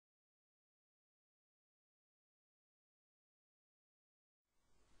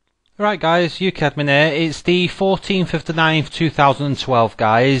Right guys, UKadmin here. It's the 14th of the 9th 2012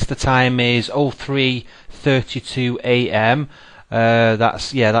 guys. The time is 03:32 AM.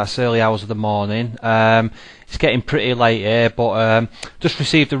 That's early hours of the morning. It's getting pretty late here, but just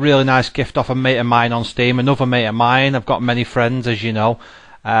received a really nice gift off a mate of mine on Steam. Another mate of mine. I've got many friends, as you know.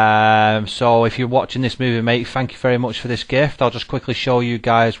 So if you're watching this movie, mate, thank you very much for this gift. I'll just quickly show you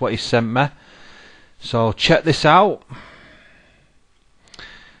guys what he sent me. So check this out.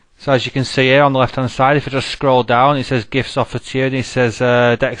 So as you can see here on the left hand side, if I just scroll down, it says gifts offered to you, and it says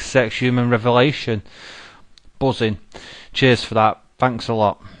Deus Ex Human Revelation. Buzzing. Cheers for that. Thanks a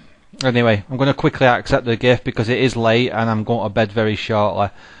lot. Anyway, I'm going to quickly accept the gift because it is late and I'm going to bed very shortly.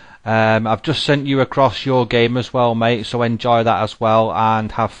 I've just sent you across your game as well, mate, so enjoy that as well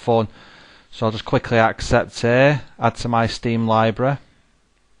and have fun. So I'll just quickly accept here, add to my Steam library.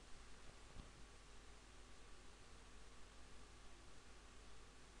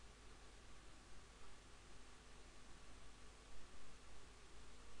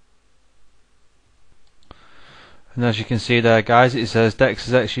 And as you can see there guys, it says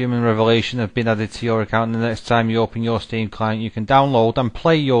Deus Ex Human Revelation have been added to your account, and the next time you open your Steam client you can download and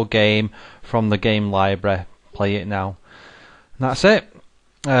play your game from the game library. Play it now. And that's it.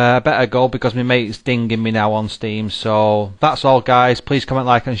 I better go because my mate's dinging me now on Steam. So that's all guys. Please comment,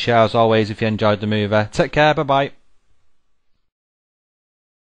 like and share as always if you enjoyed the movie. Take care, bye bye.